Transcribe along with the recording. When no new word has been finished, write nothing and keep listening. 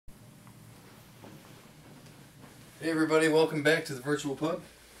Hey everybody, welcome back to the Virtual Pub.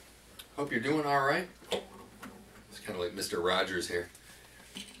 Hope you're doing alright. It's kind of like Mr. Rogers here.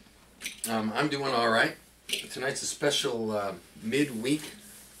 I'm doing alright. Tonight's a special midweek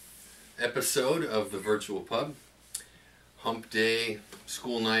episode of the Virtual Pub. Hump day,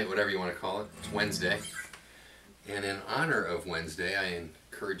 school night, whatever you want to call it. It's Wednesday. And in honor of Wednesday, I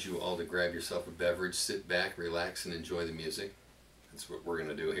encourage you all to grab yourself a beverage, sit back, relax, and enjoy the music. That's what we're going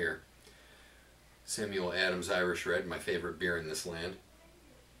to do here. Samuel Adams Irish Red, my favorite beer in this land.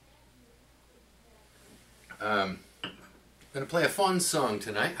 I'm going to play a fun song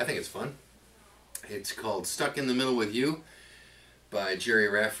tonight. I think it's fun. It's called Stuck in the Middle with You by Jerry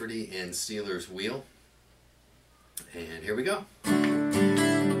Rafferty and Steelers Wheel. And here we go.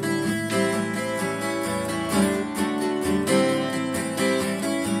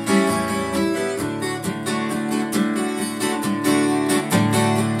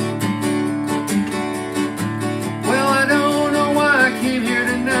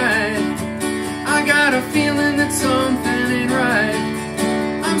 Feeling that something ain't right.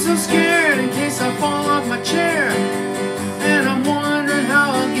 I'm so scared in case I fall off my chair, and I'm wondering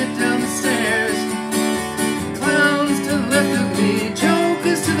how I'll get down the stairs. Clowns to the left of me,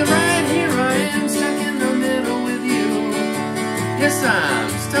 jokers to the right. Here I am, stuck in the middle with you. Yes, I'm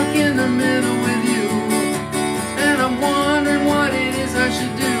stuck in the middle with you, and I'm wondering what it is I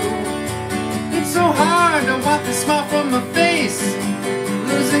should do. It's so hard to wipe the smile from my face.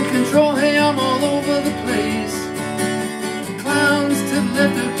 Losing control, hey, I'm all over the place. Clowns to the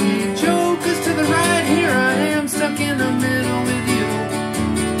left of me, jokers to the right. Here I am, stuck in the middle with you.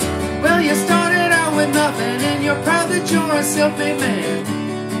 Well, you started out with nothing, and you're proud that you're a self-made man.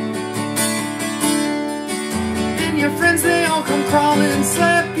 And your friends, they all come crawling,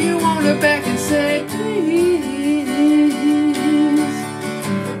 slap you on the back and say, please,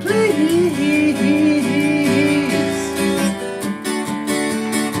 please.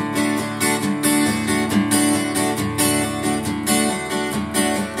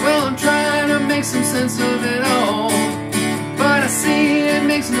 Some sense of it all, but I see it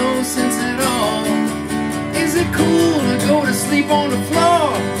makes no sense at all. Is it cool to go to sleep on the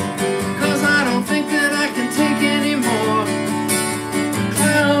floor? Cause I don't think that I can take anymore.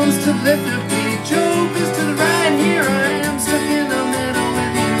 Clowns to the left of me, jokers to the right. Here I am, stuck in the middle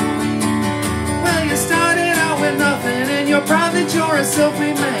with you. Well, you started out with nothing, and you're proud that you're a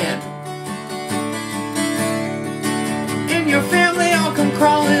self-made man. And your family all come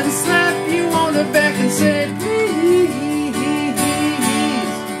crawling, slap you on the back and say, please,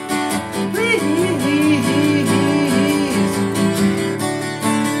 please.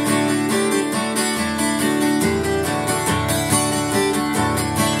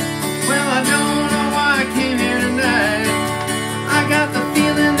 Well, I don't know why I came here tonight. I got the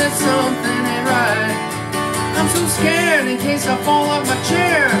feeling that something ain't right. I'm so scared in case I fall off my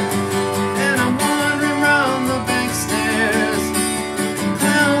chair, and I'm wandering round the back stairs.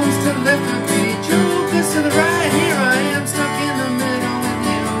 Clowns to the left of me, jokers to the right. Here I am, stuck in the middle with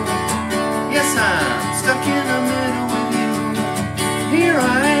you. Yes, I'm stuck in the middle with you. Here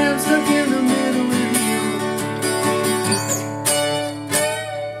I am, stuck in the middle with you.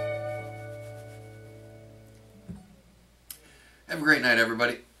 Have a great night,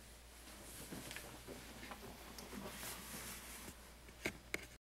 everybody.